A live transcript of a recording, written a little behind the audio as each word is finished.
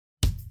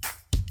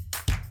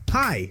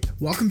Hi,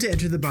 welcome to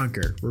Enter the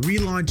Bunker, where we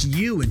launch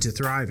you into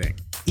thriving.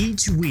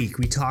 Each week,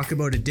 we talk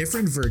about a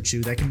different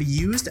virtue that can be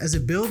used as a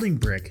building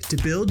brick to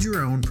build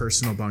your own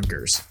personal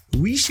bunkers.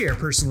 We share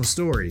personal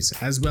stories,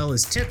 as well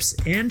as tips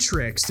and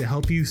tricks to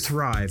help you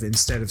thrive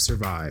instead of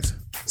survive.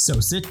 So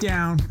sit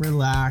down,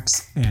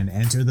 relax, and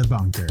enter the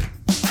bunker.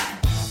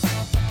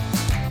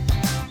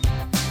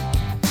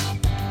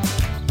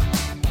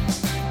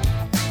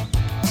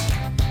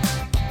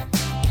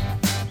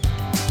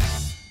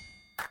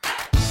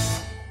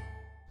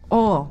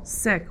 Oh,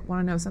 sick.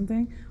 Want to know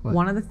something? What?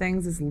 One of the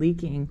things is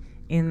leaking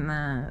in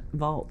the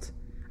vault.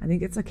 I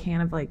think it's a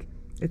can of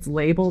it's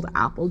labeled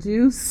apple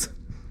juice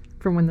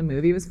from when the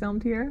movie was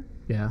filmed here,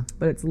 Yeah.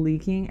 but it's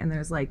leaking and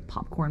there's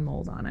popcorn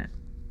mold on it.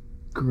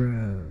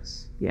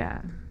 Gross.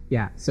 Yeah.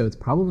 Yeah, so it's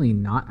probably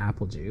not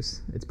apple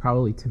juice. It's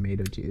probably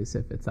tomato juice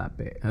if it's that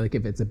big. Like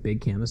if it's a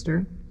big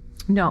canister.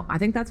 No, I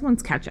think that's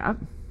one's ketchup,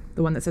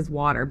 the one that says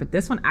water, but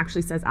this one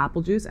actually says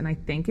apple juice, and I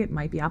think it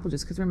might be apple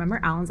juice because remember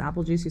Allen's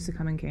apple juice used to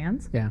come in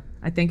cans? Yeah.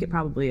 I think it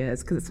probably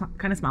is because it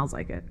kind of smells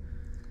like it.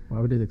 Why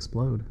would it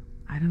explode?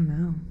 I don't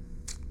know.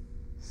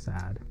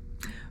 Sad.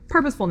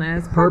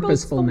 Purposefulness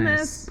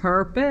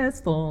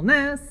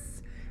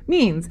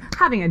means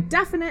having a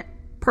definite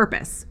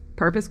purpose.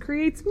 Purpose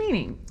creates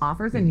meaning,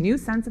 offers a new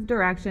sense of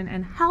direction,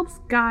 and helps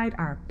guide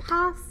our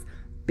paths,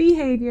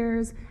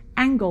 behaviors,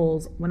 and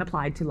goals when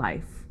applied to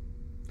life.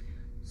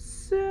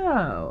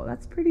 So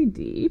that's pretty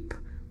deep.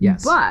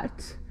 Yes.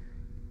 But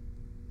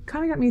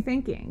kind of got me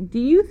thinking, do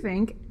you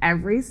think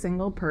every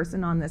single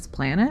person on this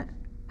planet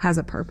has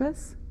a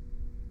purpose?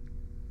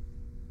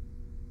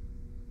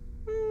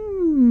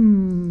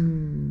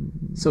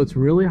 So it's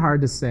really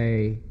hard to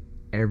say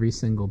every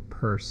single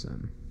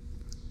person.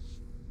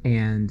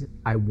 And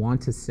I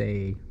want to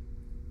say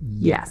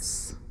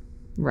yes.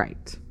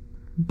 Right.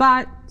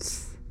 But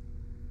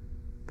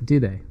Do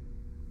they?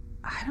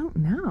 I don't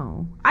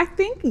know. I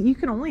think you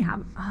can only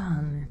have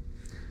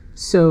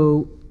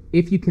So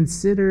if you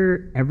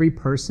consider every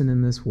person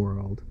in this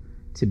world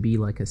to be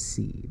like a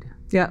seed,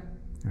 Yep.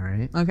 all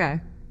right? Okay.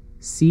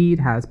 Seed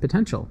has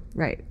potential.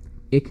 Right.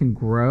 It can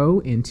grow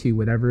into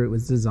whatever it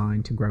was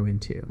designed to grow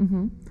into.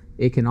 Mm-hmm.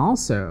 It can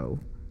also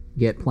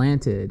get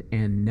planted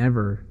and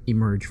never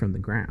emerge from the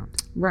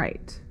ground,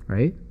 Right.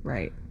 right?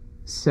 Right.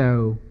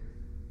 So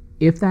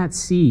if that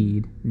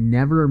seed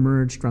never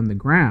emerged from the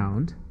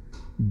ground,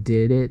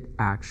 did it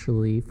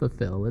actually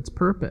fulfill its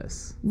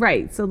purpose?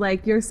 Right. So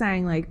you're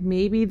saying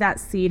maybe that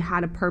seed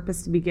had a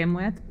purpose to begin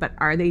with, but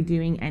are they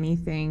doing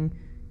anything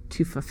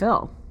to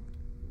fulfill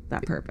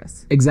that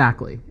purpose?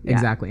 Exactly. Yeah.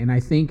 Exactly. And I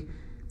think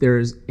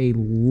there's a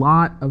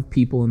lot of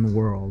people in the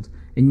world.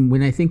 And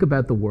when I think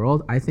about the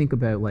world, I think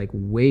about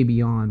way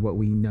beyond what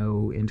we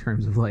know in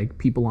terms of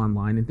people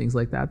online and things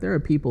like that. There are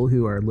people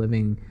who are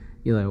living,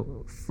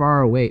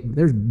 far away.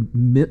 There's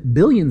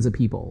billions of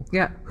people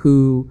Yeah.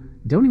 who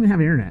don't even have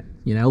internet.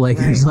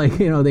 It's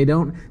they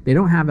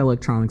don't have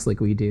electronics like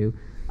we do.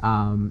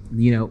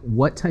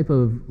 What type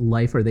of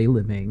life are they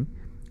living?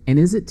 And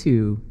is it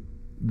to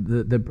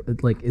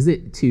is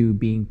it to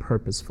being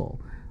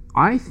purposeful?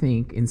 I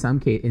think in some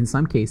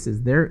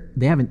cases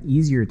they have an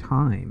easier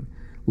time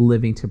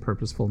living to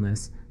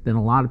purposefulness than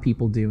a lot of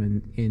people do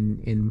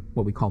in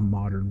what we call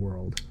modern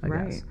world, I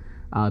guess.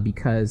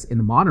 Because in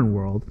the modern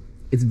world,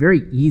 it's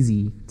very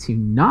easy to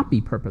not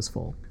be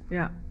purposeful.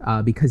 Yeah.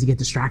 Because you get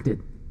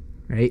distracted,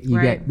 right?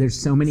 Right. There's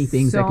so many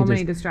things that So can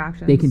many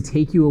distractions. they can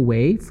take you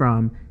away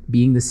from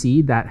being the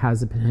seed that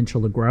has the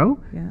potential to grow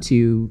Yeah.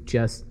 to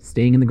just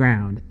staying in the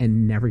ground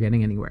and never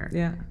getting anywhere.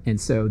 Yeah. And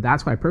so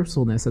that's why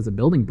purposefulness as a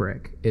building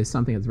brick is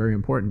something that's very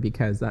important,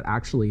 because that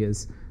actually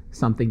is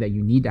something that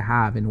you need to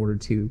have in order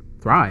to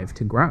thrive,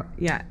 to grow.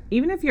 Yeah.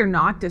 Even if you're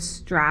not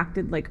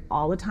distracted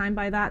all the time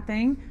by that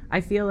thing, I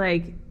feel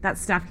like that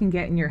stuff can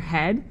get in your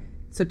head.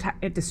 So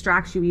it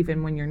distracts you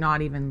even when you're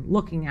not even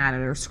looking at it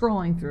or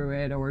scrolling through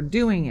it or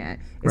doing it.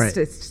 Right.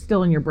 It's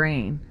still in your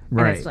brain.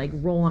 Right. And it's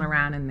rolling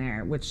around in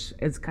there, which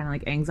is kind of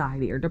like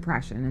anxiety or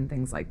depression and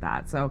things like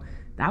that. So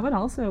that would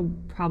also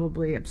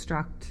probably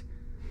obstruct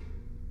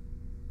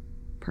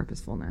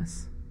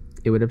purposefulness.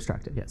 It would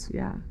obstruct it, yes.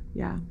 Yeah.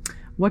 Yeah.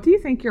 What do you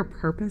think your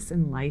purpose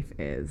in life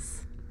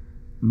is?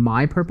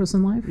 My purpose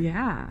in life,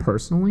 Yeah.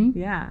 personally.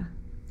 Yeah.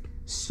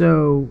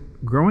 So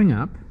growing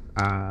up,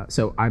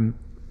 so I'm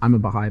a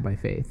Baha'i by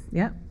faith.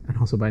 Yep. And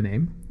also by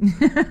name.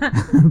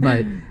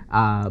 but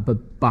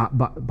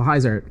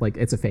Baha'is are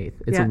it's a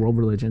faith. It's Yeah. a world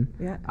religion.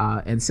 Yeah.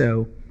 And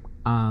so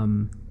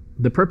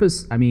the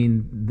purpose,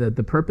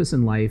 the purpose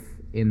in life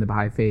in the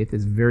Baha'i faith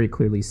is very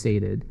clearly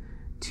stated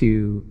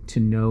to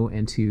know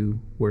and to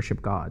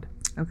worship God,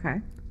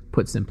 Okay.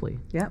 put simply,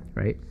 Yep.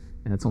 right?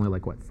 And it's only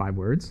 5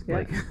 words.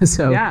 Yeah.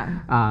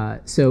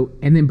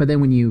 But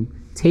then when you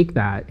take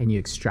that and you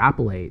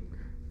extrapolate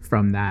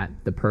from that,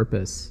 the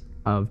purpose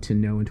of to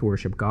know and to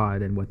worship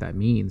God and what that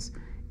means,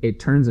 it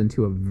turns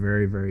into a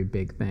very, very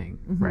big thing,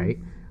 right?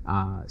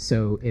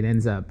 So it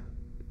ends up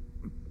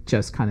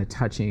just kind of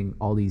touching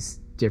all these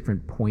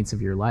different points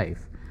of your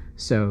life.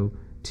 So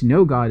to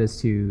know God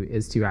is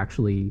to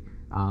actually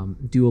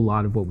do a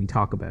lot of what we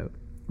talk about,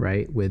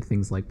 right? With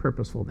things like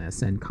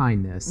purposefulness and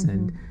kindness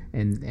and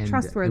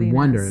Trustworthiness.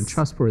 wonder and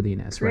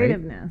trustworthiness, right?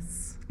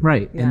 Creativeness.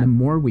 Right. Yeah. And the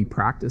more we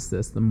practice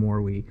this, the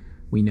more we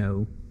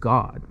know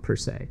God per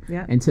se.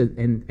 Yeah.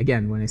 And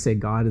again, when I say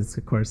God, is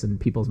of course in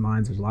people's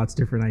minds, there's lots of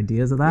different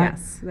ideas of that.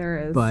 Yes,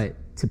 there is. But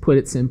to put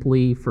it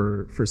simply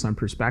for some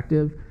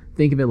perspective,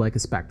 think of it like a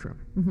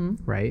spectrum,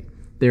 right?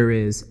 There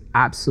is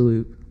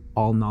absolute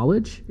all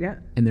knowledge, Yeah.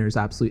 and there's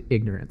absolute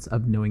ignorance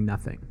of knowing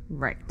nothing,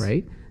 Right.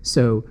 right?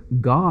 So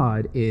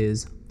God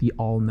is the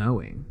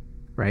all-knowing,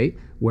 right?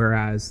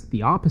 Whereas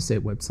the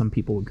opposite, what some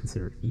people would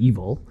consider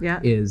evil, Yeah.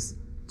 is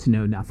to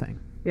know nothing,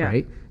 Yeah.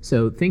 right?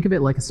 So think of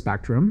it like a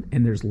spectrum,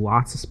 and there's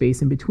lots of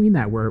space in between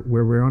that where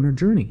we're on our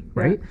journey,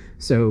 right? Yeah.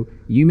 So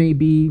you may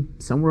be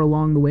somewhere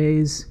along the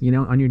ways,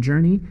 on your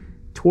journey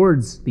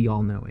towards the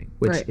all-knowing,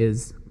 which Right.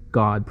 is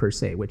God per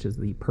se, which is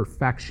the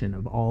perfection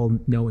of all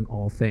knowing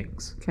all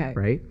things, Okay.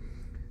 right?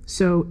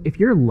 So if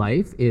your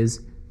life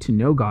is to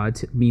know God,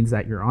 means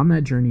that you're on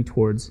that journey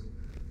towards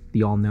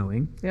the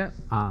all-knowing, Yeah.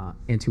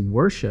 and to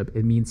worship,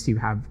 it means to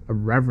have a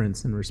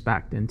reverence and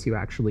respect, and to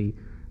actually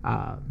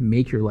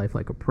make your life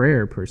like a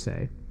prayer per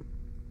se,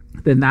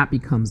 then that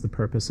becomes the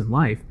purpose in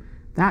life.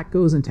 That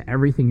goes into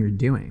everything you're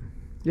doing,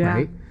 Yeah.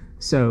 right?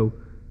 So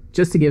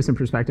just to give some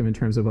perspective in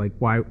terms of like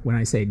why when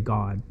I say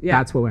God, Yeah.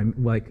 that's what I'm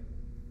like.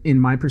 In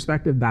my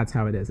perspective, that's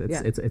how it is. It's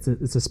Yeah.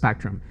 it's a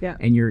spectrum, Yeah.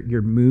 and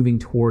you're moving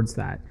towards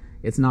that.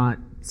 It's not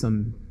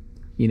some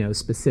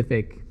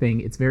specific thing.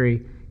 It's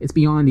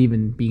beyond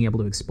even being able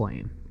to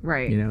explain.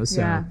 Right. So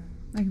yeah,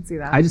 I can see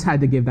that. I just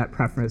had to give that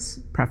preface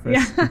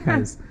Yeah.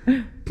 because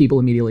people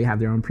immediately have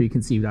their own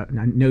preconceived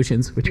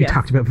notions, which we Yes.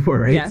 talked about before,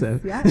 right? Yes. So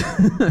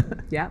Yeah.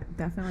 Yeah.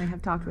 Definitely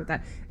have talked about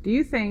that. Do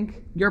you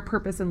think your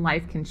purpose in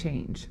life can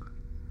change,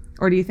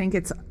 or do you think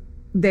it's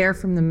there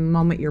from the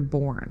moment you're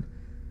born?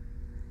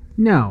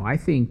 no, I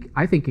think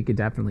it could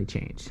definitely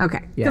change. Okay.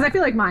 Because Yeah. I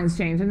feel like mine's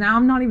changed, and now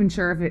I'm not even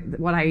sure if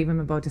what I even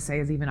about to say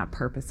is even a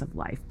purpose of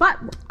life. But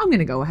I'm going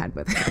to go ahead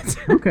with it.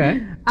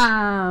 Okay.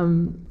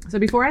 So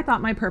before, I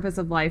thought my purpose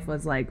of life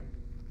was like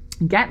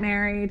get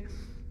married,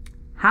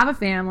 have a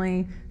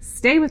family,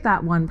 stay with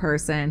that one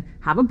person,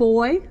 have a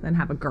boy, then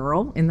have a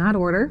girl, in that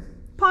order,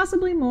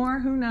 possibly more,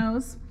 who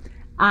knows.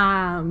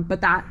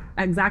 But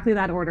exactly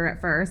that order at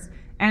first,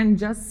 and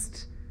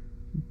just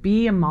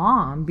be a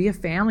mom, be a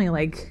family,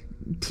 like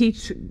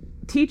teach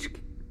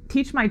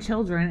my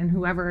children and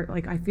whoever,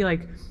 like I feel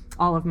like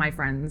all of my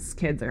friends'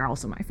 kids are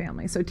also my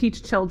family. So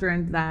teach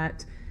children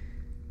that,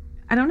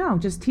 I don't know,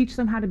 just teach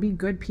them how to be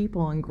good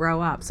people and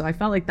grow up. So I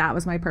felt like that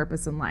was my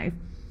purpose in life.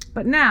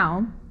 But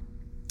now,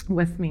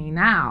 with me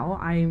now,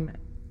 I'm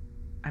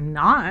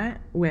not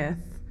with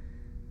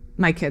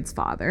my kid's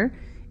father.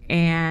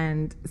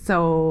 And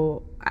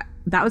so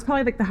that was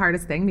probably like the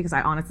hardest thing, because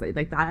I honestly,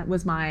 like, that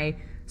was my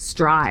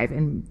strive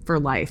for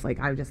life. Like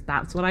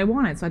that's what I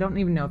wanted. So I don't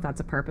even know if that's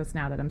a purpose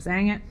now that I'm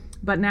saying it.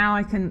 But now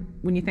I can,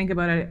 when you think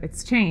about it,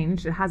 it's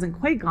changed. It hasn't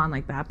quite gone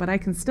like that, but I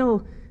can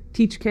still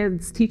teach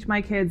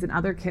my kids and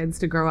other kids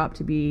to grow up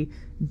to be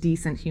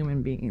decent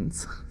human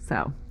beings.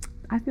 So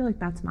I feel like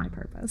that's my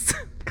purpose.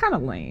 Kind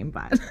of lame,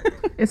 but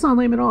It's not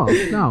lame at all.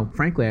 No,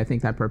 frankly, I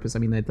think that purpose, I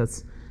mean,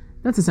 that's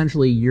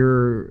essentially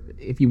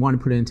if you want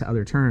to put it into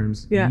other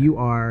terms, Yeah. you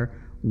are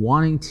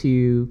wanting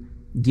to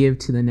give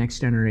to the next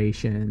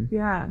generation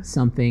yeah.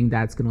 something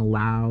that's going to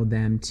allow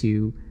them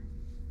to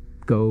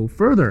go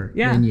further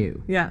Yeah. than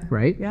you. Yeah.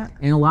 Right? Yeah.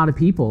 And a lot of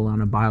people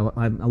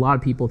a lot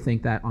of people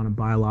think that on a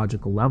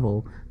biological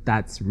level,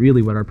 that's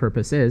really what our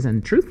purpose is.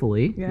 And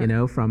truthfully,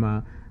 Yeah. from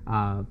a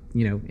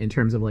in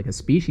terms of like a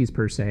species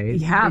per se,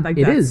 Yeah, it like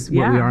it that's- is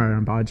what we yeah. are on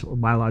a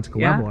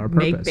biological level, our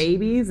purpose. Make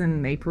babies,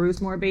 and they produce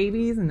more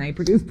babies, and they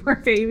produce more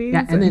babies.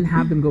 Yeah, and then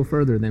have them go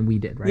further than we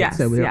did, right? Yes,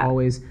 So they're yeah.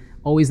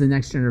 always the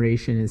next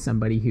generation is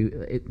somebody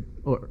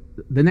or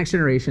the next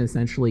generation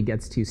essentially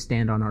gets to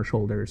stand on our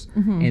shoulders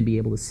Mm-hmm. and be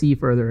able to see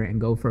further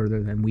and go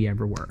further than we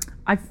ever were.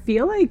 I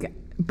feel like,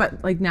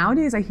 but like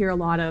nowadays I hear a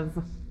lot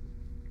of,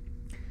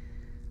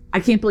 I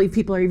can't believe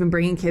people are even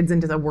bringing kids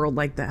into the world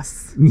like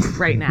this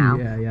right now.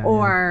 Yeah,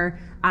 or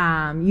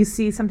you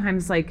see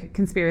sometimes like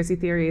conspiracy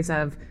theories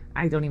of,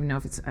 I don't even know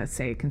if it's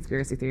say a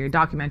conspiracy theory, a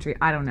documentary,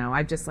 I don't know.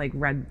 I've just like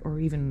read or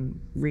even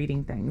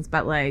reading things,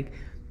 but like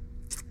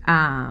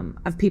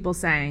of people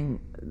saying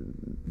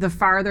the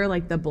farther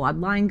like the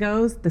bloodline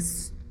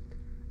goes,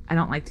 I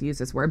don't like to use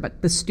this word,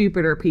 but the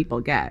stupider people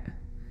get.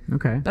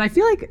 Okay. But I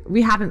feel like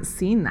we haven't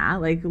seen that.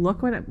 Like,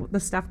 look the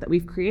stuff that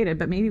we've created.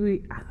 But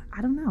maybe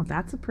I don't know.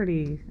 That's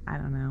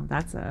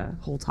that's a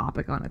whole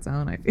topic on its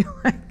own, I feel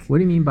like. What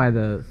do you mean by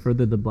the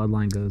further the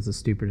bloodline goes, the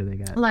stupider they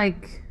get?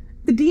 Like,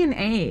 the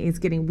DNA is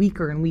getting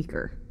weaker and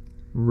weaker.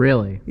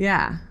 Really?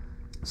 Yeah.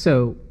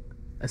 So,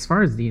 as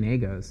far as DNA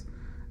goes,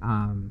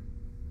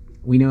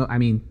 we know, I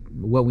mean,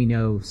 what we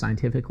know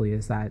scientifically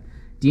is that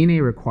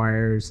DNA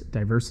requires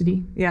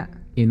diversity Yeah.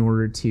 in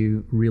order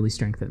to really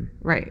strengthen.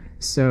 Right.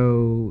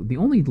 So the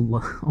only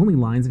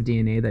lines of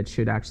DNA that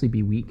should actually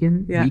be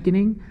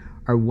weakening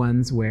are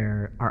ones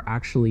where are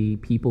actually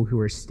people who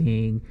are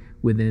staying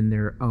within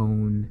their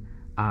own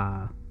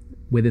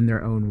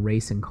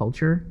race and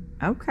culture,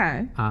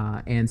 Okay.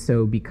 And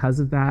so because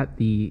of that,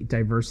 the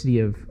diversity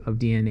of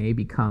DNA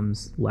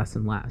becomes less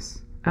and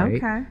less. Right?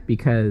 Okay.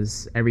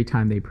 Because every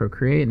time they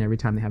procreate and every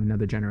time they have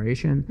another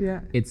generation,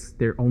 Yeah.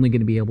 they're only going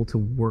to be able to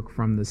work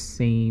from the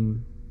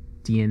same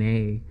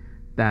DNA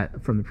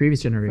that from the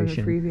previous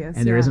generation. previous,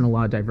 and there yeah. isn't a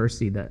lot of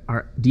diversity. That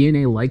our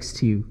DNA likes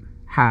to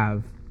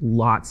have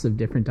lots of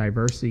different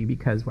diversity,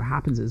 because what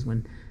happens is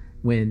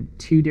when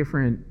two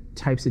different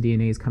types of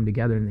DNAs come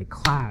together and they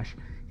clash,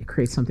 it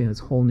creates something that's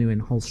whole new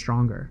and whole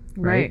stronger.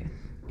 Right.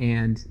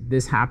 And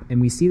this and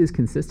we see this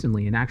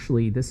consistently. And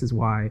actually, this is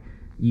why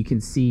you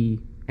can see.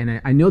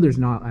 And I know there's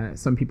not.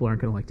 Some people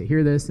aren't going to like to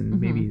hear this, and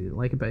maybe they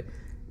like it, but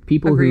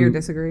people Agree who or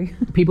disagree?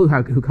 people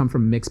who come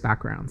from mixed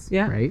backgrounds,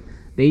 Yeah. right?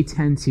 They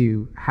tend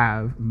to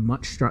have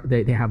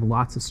they have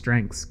lots of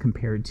strengths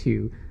compared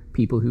to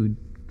people who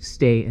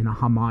stay in a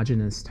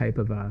homogenous type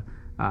of a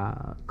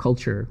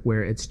culture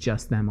where it's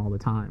just them all the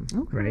time,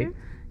 Okay. right?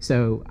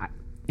 So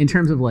in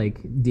terms of like,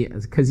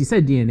 because you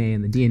said DNA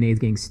and the DNA is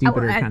getting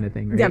stupider kind of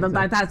thing, right? Yeah, but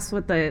So- that's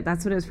what it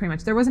was pretty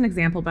much. There was an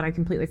example, but I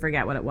completely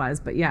forget what it was.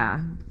 But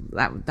yeah,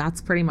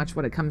 that's pretty much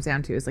what it comes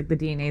down to, is like the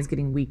DNA is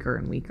getting weaker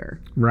and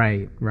weaker.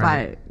 right.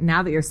 But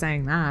now that you're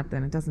saying that,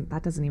 then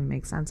that doesn't even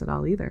make sense at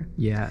all either.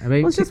 Yeah, I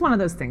mean, Well, it's just one of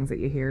those things that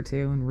you hear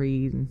too and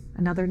read, and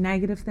another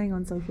negative thing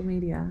on social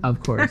media.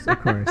 of course.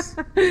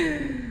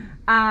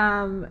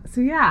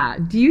 So yeah,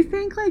 do you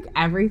think like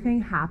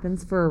everything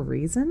happens for a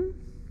reason?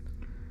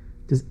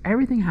 Does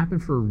everything happen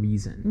for a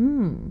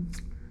reason?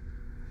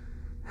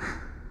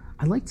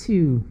 I like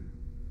to.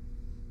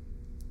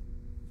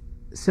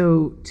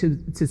 So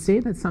to say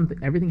that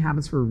everything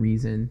happens for a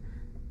reason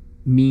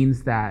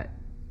means that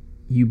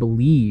you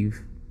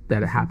believe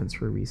that it happens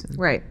for a reason.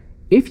 Right.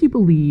 If you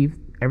believe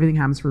everything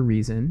happens for a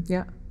reason,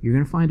 Yeah. you're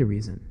going to find a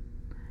reason.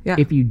 Yeah.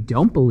 If you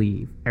don't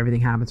believe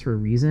everything happens for a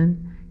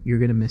reason, you're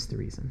going to miss the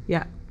reason.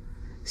 Yeah.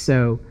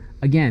 So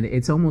again,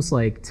 it's almost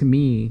like, to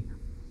me,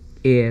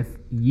 it's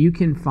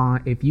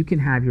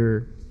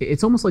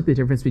almost like the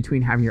difference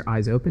between having your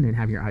eyes open and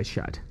having your eyes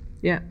shut,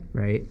 Yeah.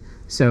 right?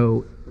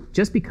 So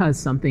just because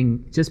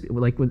something,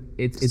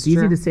 it's easy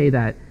true. to say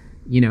that,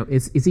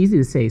 it's easy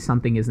to say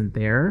something isn't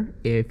there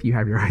if you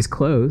have your eyes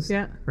closed,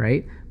 Yeah.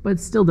 right? But it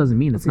still doesn't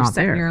mean it's You're not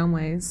set there. in your own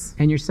ways.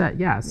 And you're set,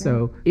 yeah.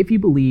 So if you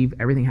believe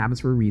everything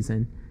happens for a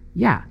reason,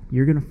 yeah,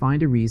 you're going to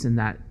find a reason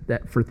that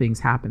for things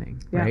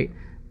happening, Yeah. right?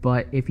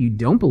 But if you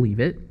don't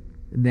believe it,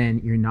 then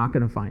you're not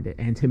going to find it.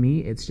 And to me,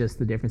 it's just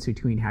the difference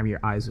between having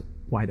your eyes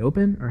wide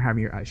open or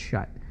having your eyes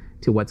shut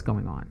to what's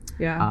going on.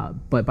 Yeah.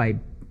 But by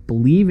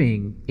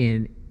believing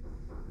in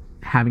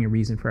having a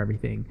reason for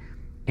everything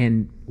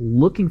and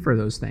looking for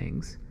those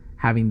things,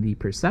 having the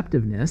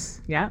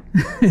perceptiveness Yeah.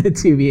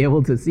 to be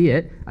able to see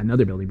it,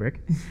 another building brick.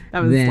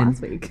 That was then-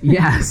 last week.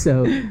 Yeah,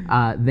 so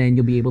then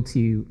you'll be able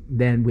to,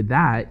 then with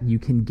that, you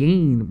can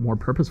gain more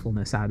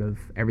purposefulness out of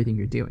everything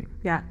you're doing,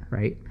 Yeah.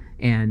 right?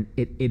 And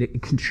it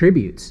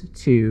contributes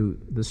to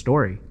the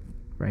story,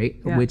 right?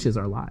 Yeah. Which is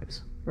our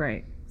lives.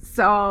 Right.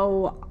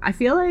 So I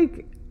feel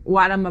like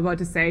what I'm about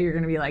to say, you're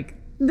going to be like,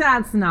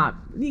 that's not,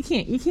 you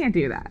can't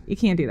do that. You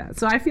can't do that.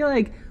 So I feel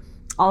like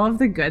all of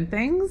the good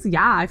things,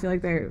 yeah, I feel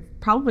like they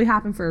probably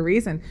happen for a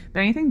reason.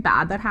 But anything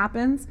bad that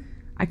happens,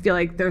 I feel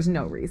like there's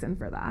no reason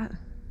for that.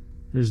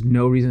 There's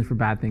no reason for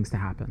bad things to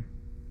happen.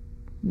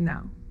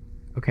 No.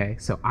 Okay,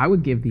 so I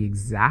would give the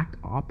exact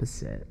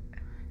opposite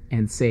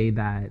and say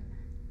that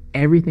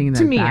everything in that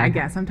To me, bad I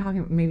guess.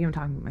 Maybe I'm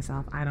talking about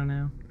myself. I don't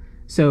know.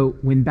 So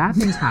when bad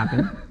things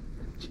happen,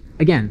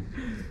 again,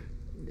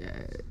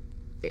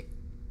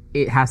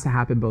 it has to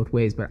happen both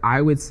ways. But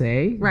I would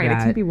say Right. It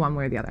that can't be one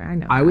way or the other. I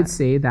know. I that. would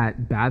say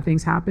that bad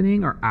things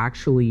happening are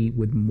actually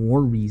with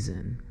more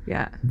reason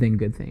Yeah. than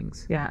good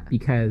things. Yeah.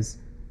 Because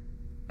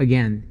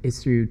again,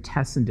 it's through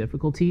tests and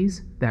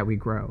difficulties that we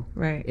grow.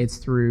 Right. It's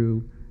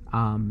through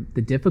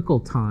the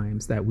difficult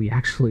times that we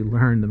actually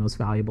learn the most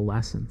valuable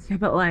lessons. Yeah,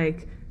 but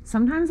like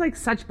sometimes like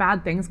such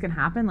bad things can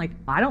happen. Like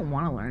I don't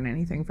want to learn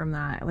anything from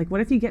that. Like what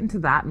if you get into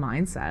that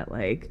mindset?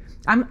 Like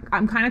I'm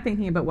kind of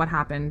thinking about what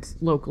happened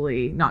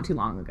locally not too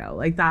long ago.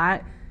 Like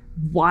that,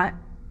 what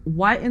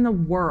in the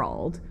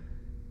world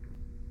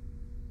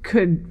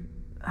could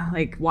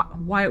like what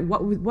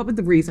would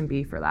the reason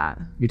be for that?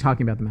 You're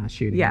talking about the mass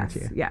shooting, Yes,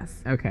 aren't you?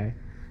 yes. Okay.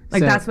 Like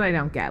So- that's what I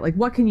don't get. Like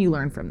what can you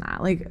learn from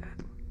that? Like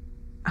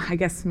I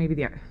guess maybe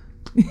the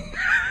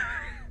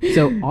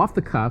So off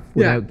the cuff,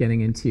 without getting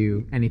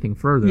into anything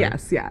further,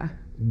 yes, yeah,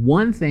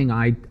 one thing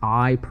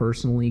I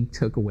personally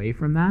took away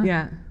from that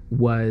yeah,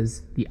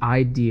 was the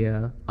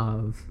idea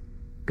of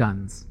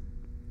guns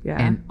yeah,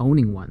 and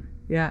owning one.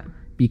 yeah,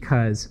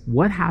 Because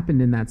what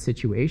happened in that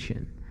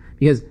situation?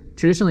 Because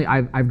traditionally,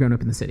 I've grown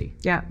up in the city,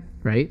 yeah,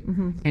 right?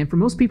 And for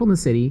most people in the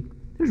city,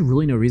 there's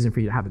really no reason for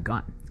you to have a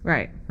gun,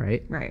 right,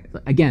 right? right,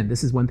 Again,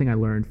 this is one thing I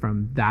learned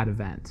from that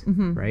event,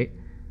 right?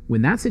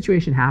 When that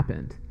situation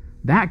happened,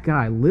 that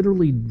guy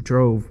literally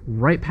drove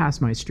right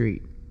past my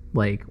street,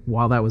 like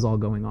while that was all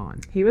going on.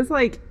 He was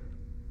like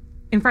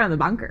in front of the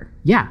bunker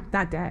Yeah,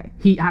 that day.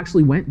 he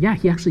actually went. Yeah,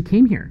 he actually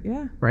came here.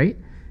 Yeah. Right.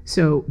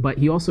 So, but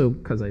he also,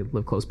 because I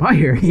live close by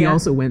here, he Yeah.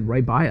 also went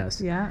right by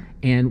us. Yeah.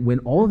 And when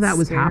all of that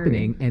was scary.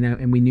 happening,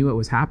 and we knew it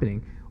was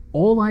happening,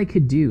 all I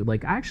could do,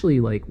 like actually,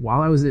 like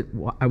while I was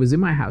in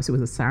my house, it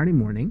was a Saturday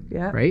morning,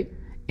 Yeah. right?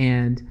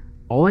 And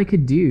all I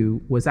could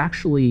do was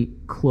actually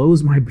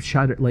close my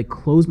shutter, like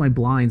close my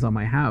blinds on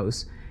my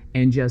house,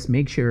 and just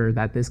make sure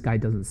that this guy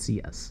doesn't see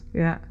us,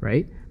 Yeah.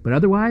 right? But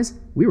otherwise,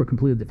 we were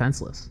completely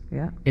defenseless.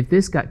 Yeah. If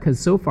this guy, because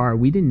so far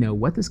we didn't know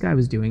what this guy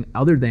was doing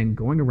other than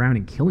going around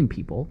and killing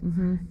people,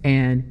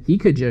 and he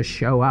could just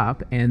show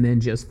up and then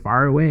just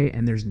fire away,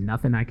 and there's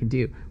nothing I can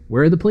do.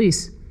 Where are the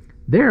police?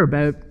 They're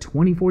about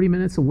 20, 40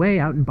 minutes away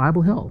out in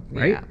Bible Hill,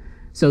 right? Yeah.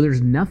 So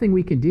there's nothing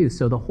we can do.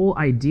 So the whole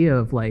idea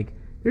of like,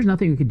 there's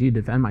nothing we can do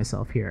to defend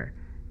myself here.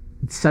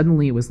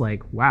 Suddenly it was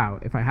like, wow,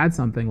 if I had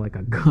something like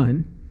a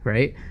gun,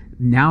 right?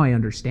 Now I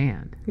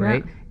understand,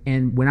 right?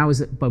 And when I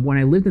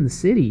lived in the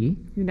city,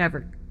 You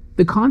never.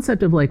 the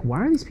concept of like, why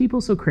are these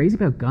people so crazy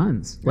about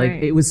guns? Like,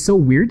 Right. it was so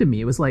weird to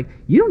me. It was like,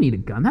 you don't need a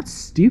gun. That's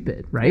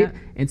stupid, right? Yeah.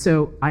 And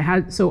so I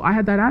had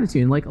that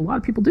attitude, and like a lot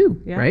of people do,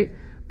 Yeah. right?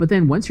 But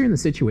then once you're in the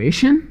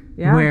situation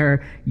Yeah.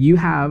 where you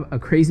have a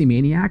crazy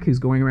maniac who's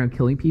going around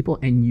killing people,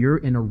 and you're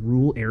in a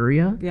rural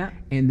area, Yeah.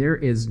 and there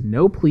is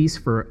no police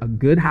for a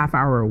good half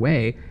hour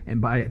away,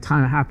 and by the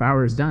time a half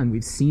hour is done,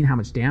 we've seen how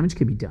much damage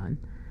could be done.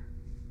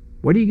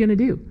 What are you going to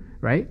do,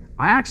 right?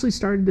 I actually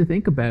started to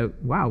think about,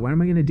 wow, what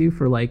am I going to do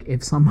for like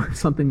if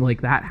something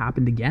like that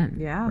happened again,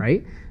 Yeah.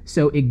 right?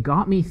 So it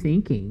got me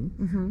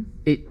thinking.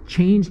 It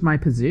changed my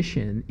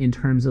position in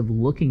terms of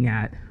looking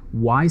at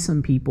why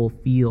some people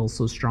feel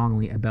so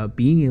strongly about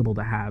being able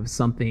to have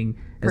something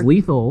as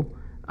lethal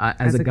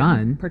as a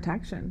gun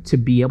Protection. to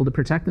be able to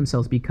protect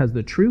themselves, because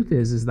the truth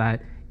is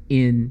that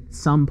in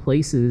some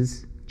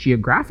places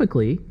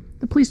geographically,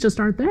 the police just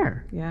aren't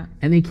there. Yeah.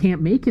 And they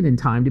can't make it in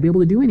time to be able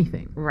to do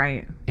anything.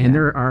 Right. And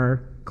there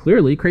are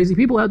clearly crazy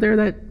people out there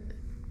that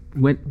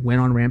went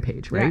on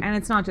rampage, right? Yeah, and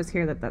it's not just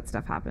here that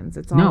stuff happens.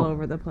 It's No, all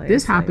over the place.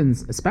 This like-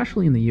 happens,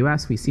 especially in the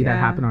U.S. We see that Yeah.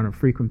 happen on a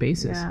frequent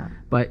basis. Yeah.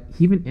 But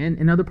even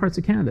in other parts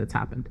of Canada, it's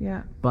happened.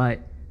 Yeah. But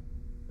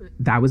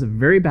that was a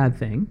very bad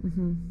thing.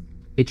 Mm-hmm.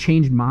 It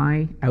changed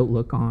my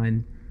outlook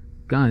on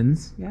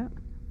guns. Yeah.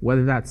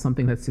 Whether that's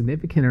something that's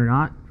significant or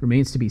not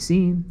remains to be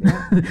seen.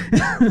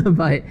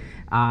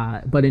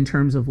 But in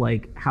terms of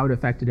like how it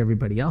affected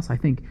everybody else, I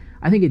think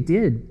it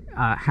did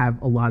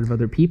have a lot of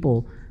other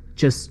people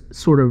just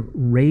sort of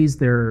raise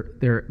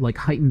their like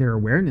heighten their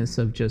awareness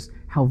of just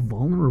how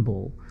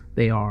vulnerable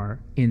they are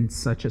in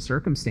such a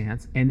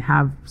circumstance, and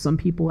have some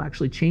people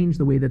actually change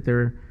the way that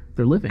they're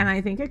living. And I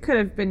think it could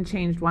have been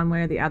changed one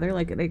way or the other.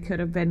 Like they could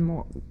have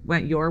been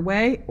went your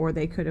way, or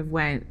they could have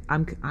went,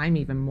 I'm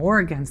even more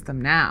against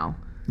them now.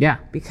 Yeah.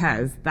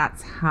 Because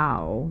that's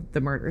how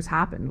the murders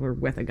happened. We're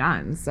with a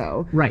gun.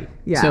 So Right.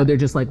 Yeah. So they're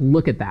just like,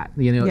 look at that.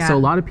 Yeah. So a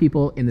lot of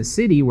people in the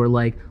city were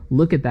like,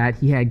 look at that.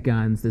 He had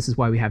guns. This is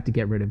why we have to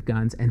get rid of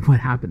guns. And what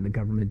happened? The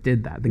government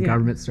did that. The Yeah.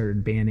 government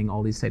started banning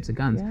all these types of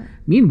guns. Yeah.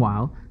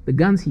 Meanwhile, the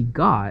guns he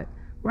got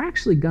were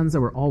actually guns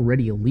that were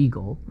already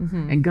illegal,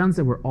 and guns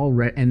that were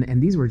already,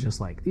 and these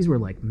were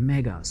like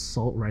mega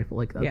assault rifle,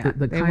 like yeah,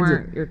 the they kinds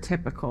weren't of, your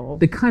typical.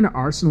 the kind of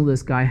arsenal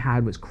this guy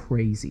had was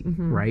crazy,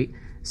 right?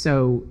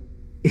 So,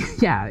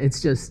 yeah,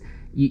 it's just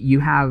you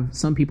have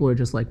some people are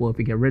just like, well, if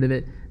we get rid of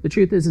it, the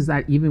truth is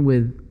that even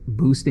with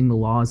boosting the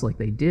laws like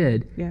they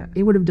did, Yeah.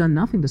 it would have done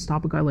nothing to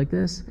stop a guy like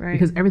this, Right.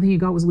 because everything he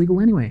got was legal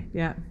anyway.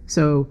 yeah.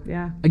 So,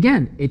 Yeah.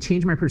 again, it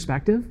changed my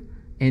perspective.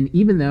 And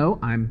even though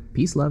I'm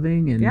peace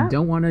loving and Yeah.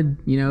 don't want to,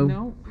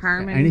 No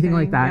harm anything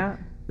like that, Yeah.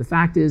 the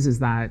fact is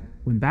that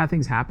when bad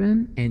things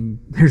happen and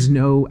there's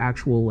no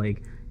actual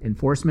like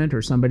enforcement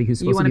or somebody who's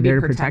supposed to wanna be be there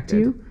to protect protected.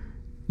 you,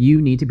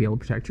 you need to be able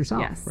to protect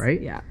yourself, Yes,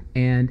 right? yeah.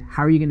 And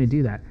how are you going to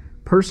do that?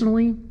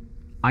 Personally,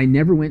 I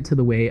never went to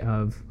the way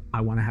of I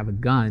want to have a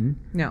gun.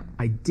 No.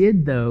 I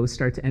did, though,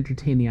 start to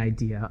entertain the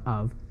idea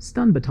of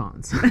stun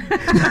batons.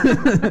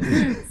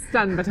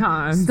 Stun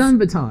batons. Stun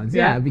batons,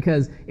 yeah. Yeah.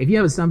 Because if you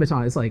have a stun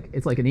baton, it's like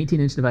an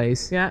 18-inch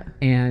device. Yeah.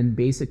 And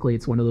basically,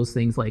 it's one of those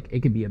things like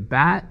it can be a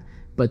bat,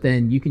 but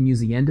then you can use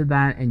the end of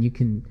that, and you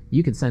can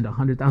send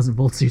 100,000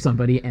 volts to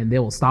somebody, and they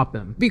will stop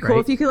them. Be cool right?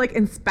 if you could like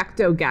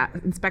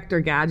Inspector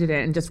Gadget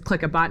it and just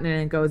click a button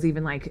and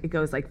it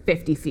goes like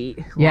 50 feet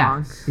Yeah,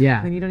 long.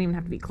 yeah. Then you don't even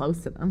have to be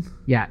close to them.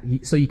 Yeah.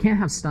 So you can't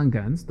have stun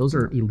guns; those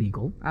are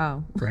illegal,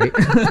 Oh. right?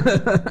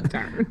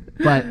 Darn.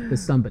 But the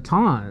stun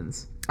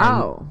batons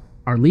Oh.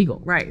 are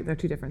legal. Right. They're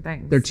two different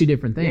things. They're two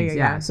different things.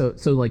 yeah. So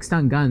like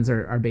stun guns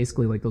are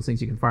basically like those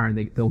things you can fire,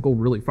 and they'll go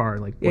really far,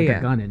 like with yeah.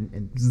 a gun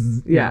and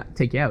zzz, Yeah.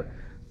 take you out.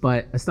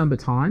 But a stun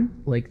baton,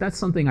 like that's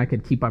something I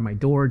could keep by my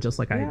door, just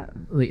like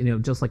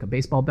just like a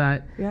baseball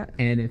bat. Yeah.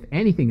 And if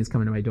anything is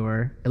coming to my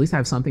door, at least I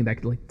have something that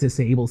could like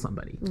disable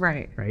somebody.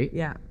 Right. Right?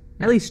 Yeah.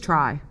 At least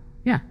try.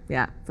 Yeah.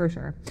 Yeah, for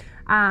sure.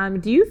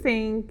 What do you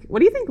think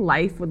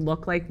life would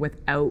look like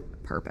without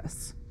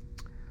purpose?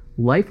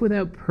 Life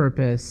without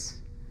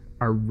purpose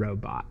are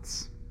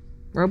robots.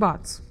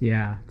 Robots.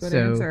 Yeah. Good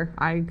so, answer.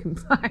 I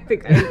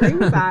think I agree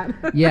with that.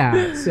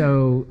 Yeah.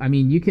 So, I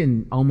mean, you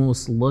can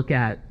almost look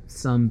at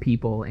some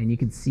people and you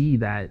can see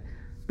that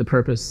the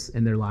purpose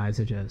in their lives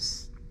are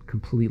just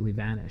completely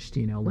vanished,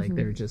 you know, like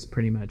they're just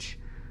pretty much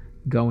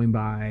going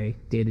by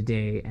day to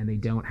day and they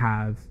don't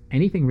have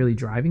anything really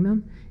driving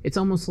them. It's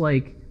almost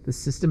like the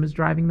system is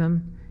driving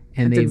them,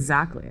 and That's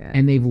exactly it.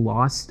 and they've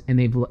lost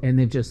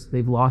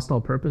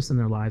all purpose in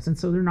their lives, and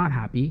so they're not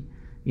happy.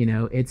 You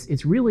know,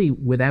 it's really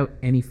without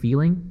any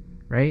feeling,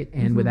 right?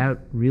 And without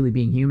really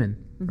being human,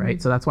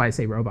 right? So that's why I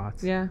say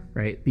robots. Yeah.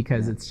 Right?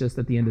 Because it's just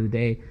at the end of the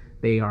day,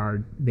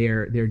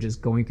 they're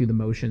just going through the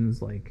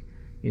motions, like,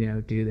 you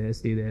know, do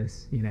this,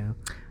 you know.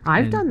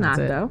 I've and done that that's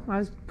it. though. I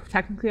was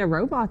technically a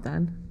robot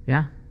then.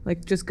 Yeah.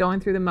 Like just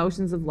going through the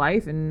motions of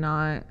life and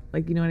not,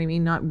 like, you know what I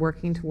mean? Not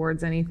working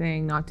towards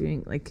anything, not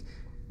doing, like,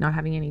 not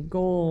having any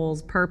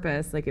goals,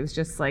 purpose. Like, it was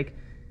just like,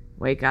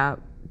 wake up,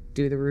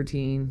 do the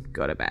routine,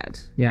 go to bed.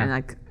 Yeah. And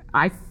like,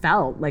 I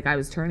felt like I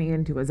was turning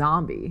into a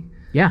zombie.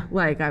 Yeah.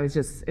 Like, I was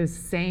just, it was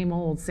same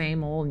old.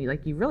 And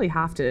you really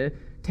have to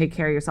take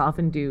care of yourself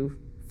and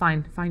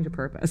find your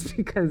purpose,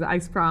 because I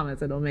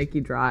promise it'll make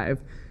you drive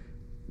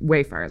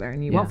way farther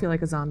and you won't feel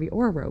like a zombie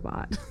or a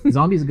robot.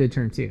 Zombie is a good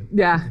term too.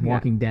 Yeah.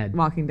 Walking Dead.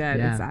 Walking Dead,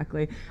 Yeah.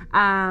 exactly.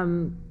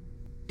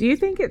 Do you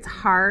think it's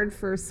hard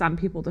for some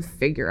people to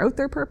figure out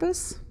their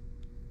purpose?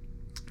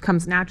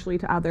 Comes naturally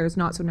to others,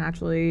 not so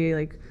naturally.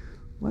 Like,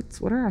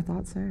 what are our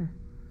thoughts there?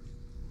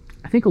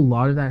 I think a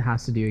lot of that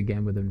has to do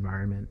again with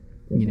environment.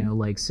 You know,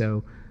 like,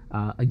 so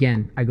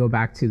again, I go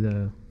back to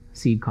the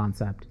seed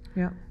concept.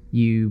 Yeah.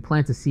 You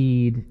plant a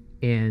seed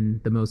in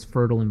the most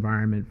fertile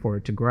environment for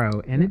it to grow,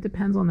 and it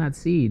depends on that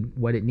seed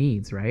what it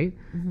needs, right?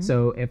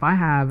 So if I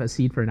have a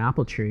seed for an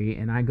apple tree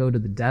and I go to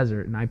the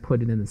desert and I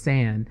put it in the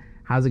sand,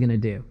 how's it going to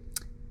do?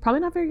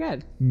 Probably not very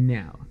good.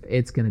 No,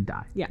 it's going to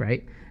die, Yeah.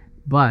 right?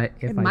 But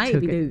if It I might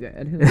took be it, too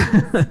good. Who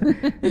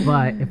knows?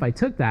 but if I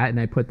took that and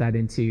I put that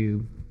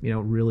into, you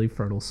know, really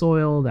fertile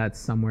soil that's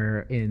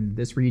somewhere in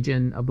this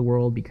region of the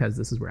world, because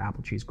this is where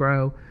apple trees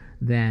grow,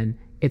 then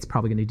it's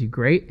probably going to do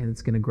great and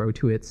it's going to grow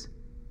to its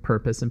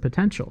purpose and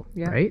potential,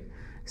 right?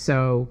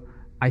 So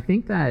I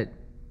think that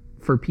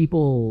for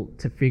people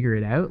to figure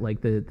it out,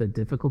 like the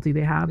difficulty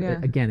they have,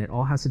 again, it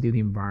all has to do with the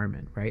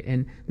environment, right?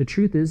 And the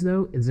truth is,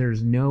 though, is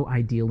there's no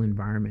ideal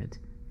environment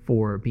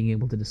for being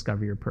able to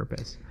discover your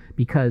purpose,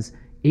 because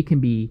it can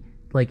be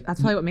like, That's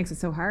probably what makes it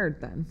so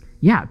hard then.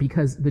 yeah,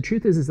 because the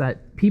truth is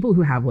that people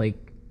who have, like,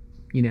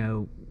 you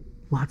know,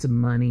 lots of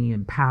money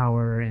and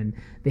power and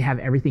they have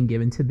everything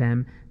given to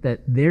them,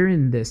 that they're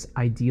in this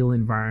ideal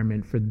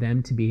environment for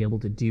them to be able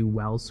to do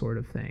well, sort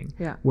of thing.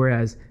 Yeah.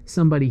 Whereas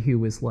somebody who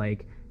was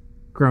like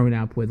growing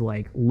up with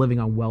like living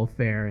on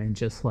welfare and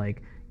just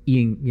like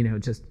eating, you know,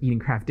 just eating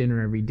Kraft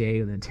dinner every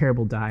day with a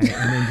terrible diet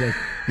and then just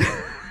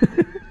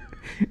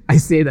I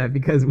say that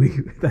because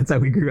that's how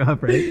we grew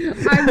up, right?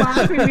 I'm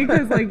laughing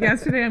because, like,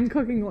 yesterday I'm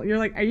cooking. You're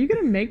like, are you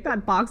going to make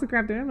that box of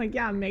Kraft dinner? I'm like,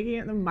 yeah, I'm making it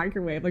in the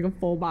microwave, like a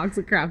full box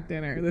of Kraft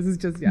dinner. This is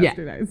just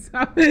yesterday. So,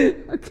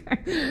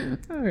 okay.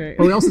 All right.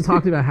 But we also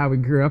talked about how we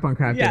grew up on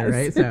Kraft dinner,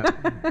 right? So,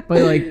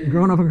 but like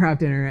growing up on Kraft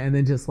dinner and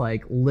then just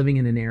like living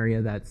in an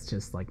area that's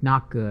just like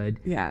not good.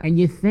 Yeah. And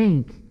you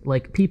think,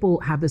 like, people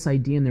have this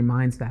idea in their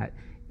minds that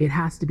it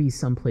has to be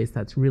someplace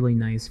that's really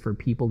nice for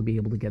people to be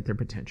able to get their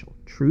potential.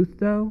 Truth,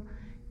 though,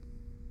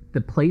 the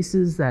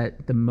places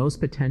that the most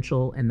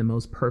potential and the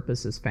most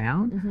purpose is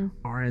found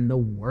are in the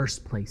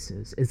worst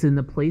places. It's in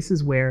the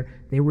places where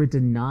they were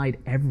denied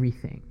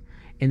everything.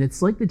 And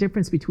it's like the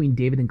difference between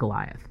David and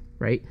Goliath,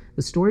 right?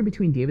 The story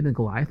between David and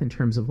Goliath, in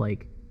terms of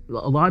like, a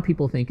lot of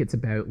people think it's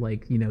about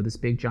like, you know, this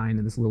big giant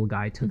and this little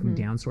guy took him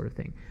down, sort of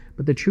thing.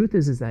 But the truth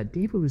is that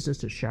David was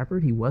just a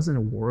shepherd. He wasn't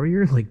a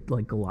warrior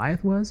like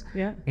Goliath was.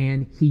 Yeah.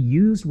 And he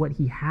used what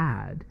he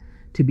had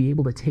to be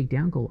able to take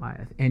down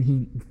Goliath. And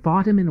he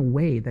fought him in a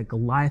way that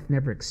Goliath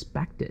never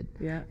expected.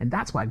 Yeah. And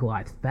that's why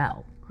Goliath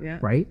fell, Yeah.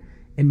 right?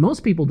 And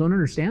most people don't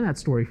understand that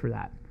story for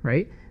that,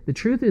 right? The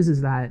truth is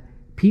that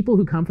people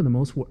who come from the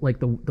most, like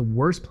the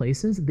worst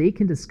places, they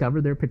can discover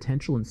their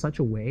potential in such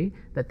a way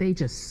that they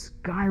just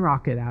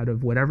skyrocket out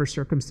of whatever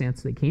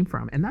circumstance they came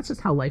from. And that's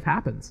just how life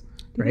happens,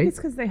 Do you right? think it's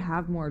because they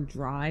have more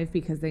drive,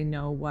 because they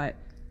know what,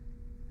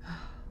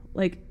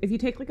 like, if you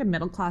take like a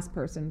middle class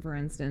person, for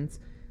instance,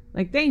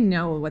 like, they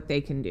know what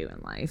they can do in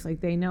life. Like,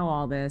 they know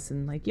all this,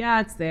 and like,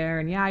 yeah, it's there,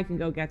 and yeah, I can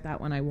go get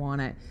that when I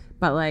want it.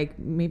 But like,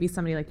 maybe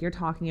somebody like you're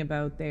talking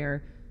about,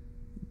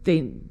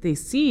 they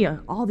see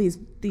all these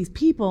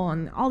people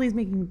and all these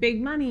making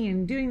big money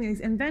and doing these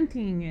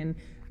inventing and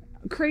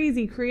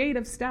crazy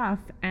creative stuff,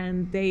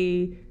 and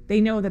they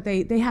know that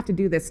they have to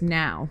do this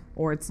now,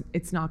 or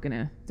they're not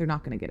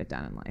gonna get it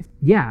done in life.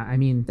 Yeah, I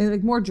mean, They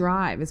like more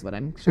drive is what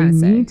I'm they trying to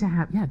say. need to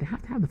have, they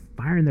have to have the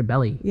fire in their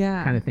belly,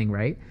 Yeah. kind of thing,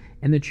 right?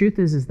 And the truth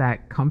is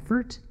that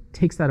comfort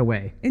takes that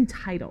away.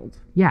 Entitled.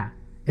 Yeah.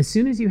 As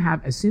soon as you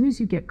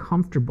get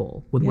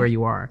comfortable with where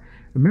you are,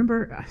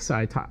 remember, so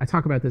I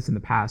talk about this in the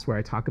past, where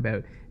I talk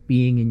about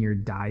being in your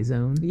die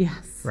zone,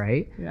 Yes.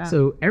 right? Yeah.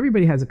 So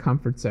everybody has a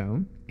comfort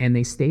zone and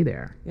they stay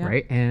there, Yeah.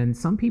 right? And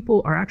some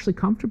people are actually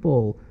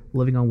comfortable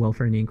living on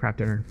welfare and eating Kraft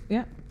dinner.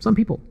 Yeah. Some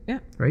people, Yeah.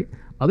 right?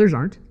 Others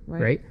aren't,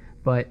 Right. right?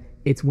 But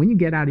it's when you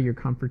get out of your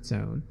comfort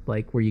zone,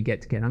 like where you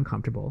get to get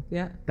uncomfortable.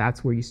 Yeah.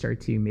 That's where you start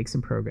to make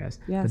some progress.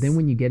 Yes. But then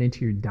when you get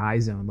into your die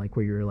zone, like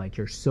where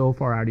you're so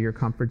far out of your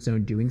comfort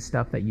zone doing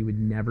stuff that you would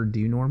never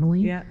do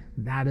normally, Yeah.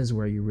 that is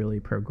where you really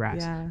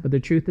progress. Yeah. But the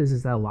truth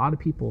is that a lot of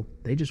people,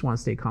 they just want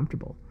to stay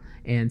comfortable.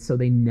 And so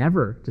they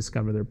never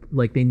discover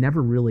they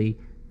never really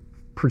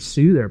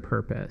pursue their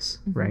purpose,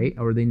 right?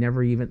 Or they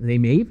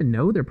may even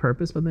know their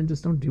purpose, but then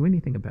just don't do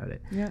anything about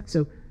it. Yeah.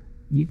 So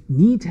you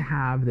need to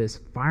have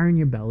this fire in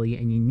your belly,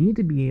 and you need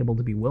to be able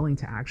to be willing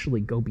to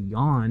actually go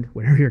beyond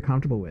whatever you're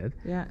comfortable with,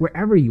 Yeah.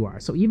 wherever you are.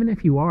 So even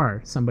if you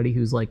are somebody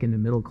who's like in the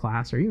middle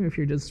class, or even if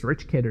you're just a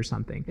rich kid or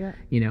something, Yeah.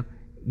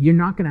 You're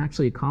not going to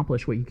actually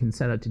accomplish what you can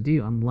set out to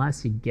do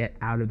unless you get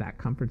out of that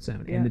comfort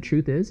zone. Yeah. And the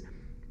truth is,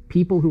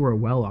 people who are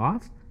well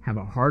off have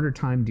a harder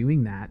time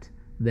doing that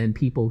than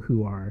people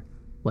who are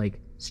like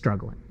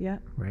struggling. Yeah.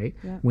 Right?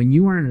 Yeah. When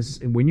you're in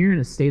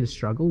a state of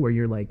struggle where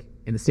you're like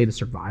in a state of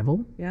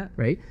survival, Yeah.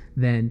 right?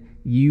 Then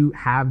you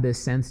have this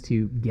sense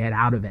to get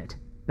out of it.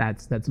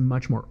 That's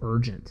much more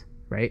urgent,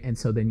 right? And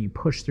so then you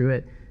push through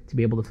it to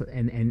be able to,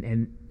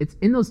 and it's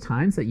in those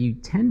times that you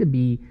tend to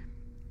be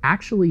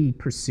actually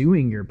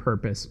pursuing your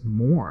purpose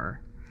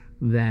more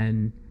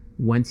than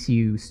once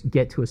you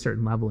get to a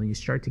certain level and you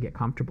start to get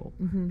comfortable,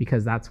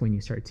 because that's when you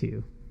start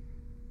to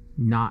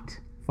not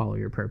follow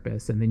your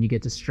purpose, and then you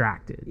get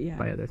distracted Yeah.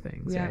 by other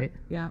things, Yeah. right?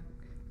 Yeah.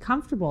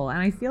 Comfortable. And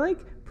I feel like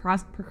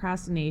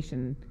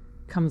procrastination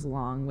comes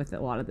along with a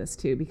lot of this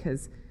too,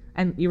 because,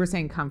 and you were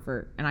saying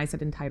comfort and I said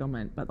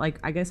entitlement, but like,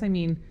 I guess,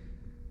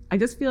 I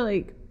just feel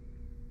like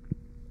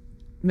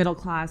middle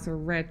class or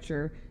rich,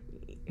 or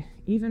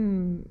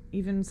even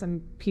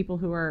some people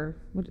who are,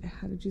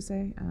 how did you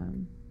say?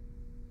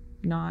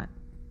 Not,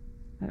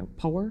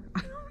 poor? I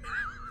don't know.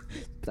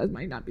 That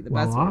might not be the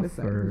best way to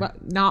say it,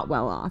 but not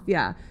well off.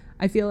 Yeah.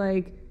 I feel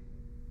like,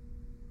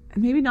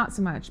 maybe not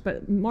so much,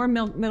 but more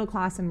middle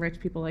class and rich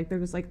people, like they're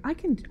just like, I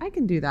can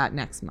do that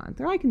next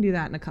month, or I can do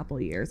that in a couple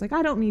of years. Like,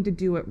 I don't need to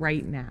do it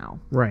right now.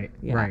 Right.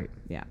 Yeah. Right.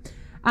 Yeah.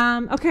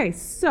 Okay.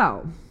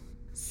 So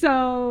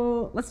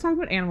let's talk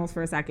about animals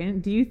for a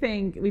second. Do you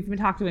think, we've been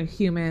talking about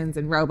humans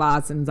and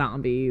robots and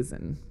zombies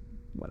and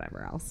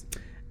whatever else,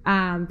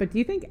 but do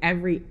you think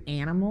every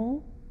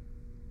animal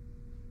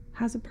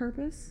has a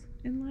purpose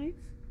in life?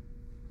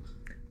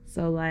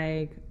 So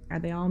like, are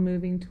they all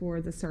moving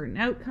towards a certain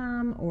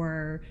outcome,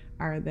 or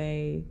are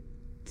they,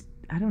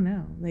 I don't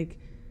know. Like,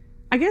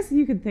 I guess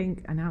you could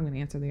think, and now I'm going to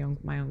answer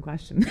my own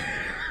question.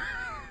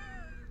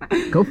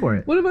 Go for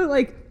it. What about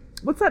like,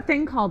 what's that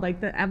thing called?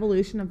 Like the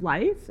evolution of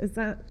life? Is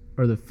that?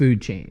 Or the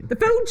food chain. The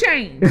food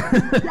chain.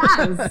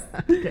 Yes.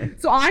 Okay.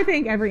 So I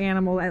think every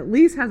animal at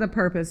least has a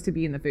purpose to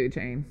be in the food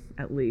chain,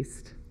 at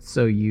least.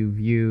 So you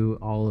view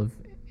all of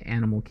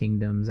animal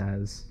kingdoms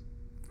as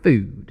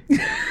food.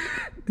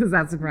 Does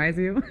that surprise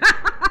you?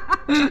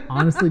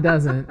 Honestly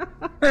doesn't,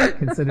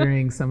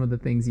 considering some of the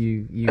things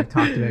you've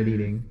talked about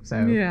eating.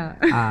 So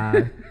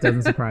yeah.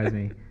 Doesn't surprise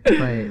me.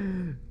 But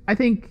I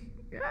think,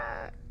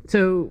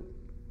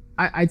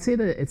 I'd say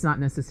that it's not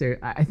necessary.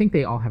 I think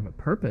they all have a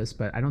purpose,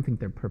 but I don't think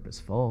they're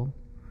purposeful,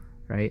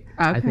 right?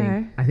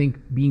 Okay. I think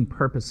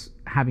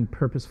having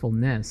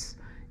purposefulness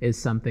is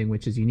something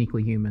which is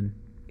uniquely human.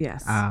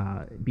 Yes.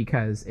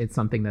 Because it's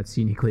something that's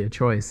uniquely a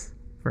choice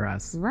for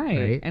us.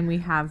 Right. And we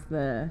have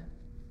the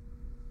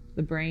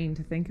brain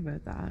to think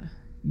about that.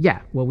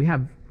 Yeah. Well, we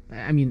have,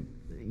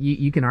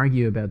 you can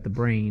argue about the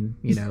brain,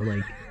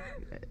 like,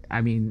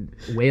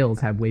 whales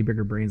have way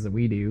bigger brains than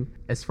we do.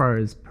 As far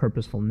as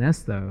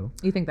purposefulness, though,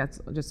 you think that's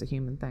just a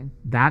human thing?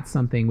 That's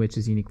something which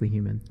is uniquely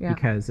human,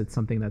 because it's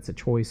something that's a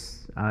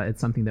choice. It's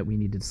something that we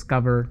need to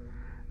discover.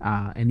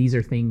 And these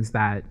are things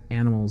that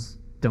animals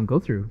don't go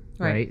through,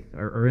 right?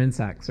 Or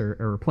insects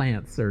or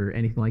plants or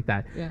anything like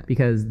that,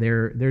 because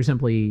they're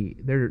simply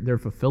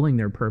fulfilling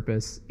their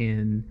purpose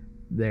in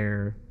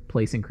their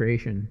place in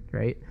creation,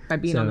 right? By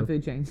being on the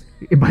food chain.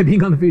 By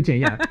being on the food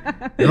chain, yeah.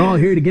 They're all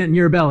here to get in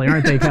your belly,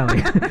 aren't they, Kelly?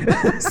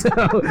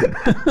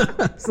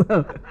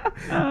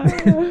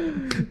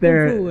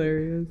 They're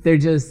hilarious. They're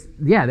just,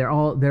 they're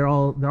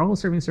all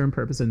serving a certain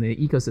purpose in the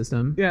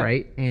ecosystem,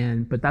 right?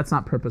 But that's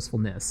not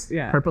purposefulness.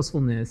 Yeah.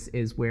 Purposefulness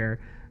is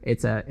where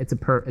it's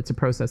a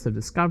process of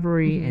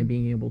discovery and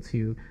being able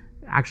to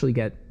actually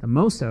get the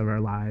most out of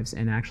our lives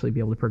and actually be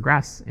able to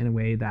progress in a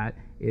way that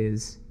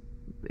is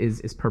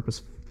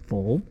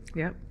purposeful,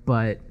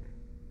 but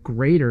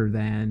greater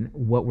than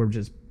what we're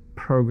just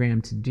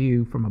programmed to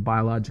do from a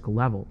biological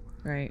level.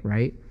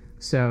 Right.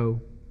 So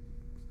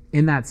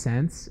in that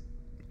sense,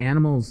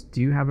 animals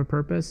do have a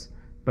purpose,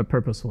 but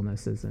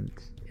purposefulness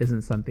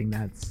isn't something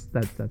that's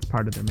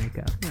part of their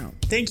makeup. No.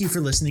 Thank you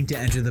for listening to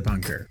Enter the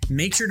Bunker.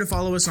 Make sure to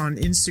follow us on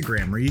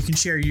Instagram, where you can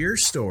share your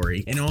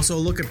story and also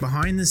look at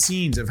behind the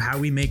scenes of how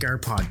we make our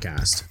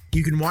podcast.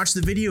 You can watch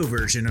the video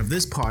version of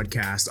this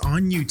podcast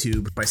on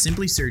YouTube by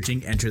simply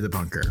searching Enter the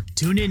Bunker.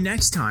 Tune in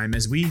next time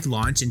as we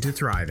launch into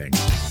thriving.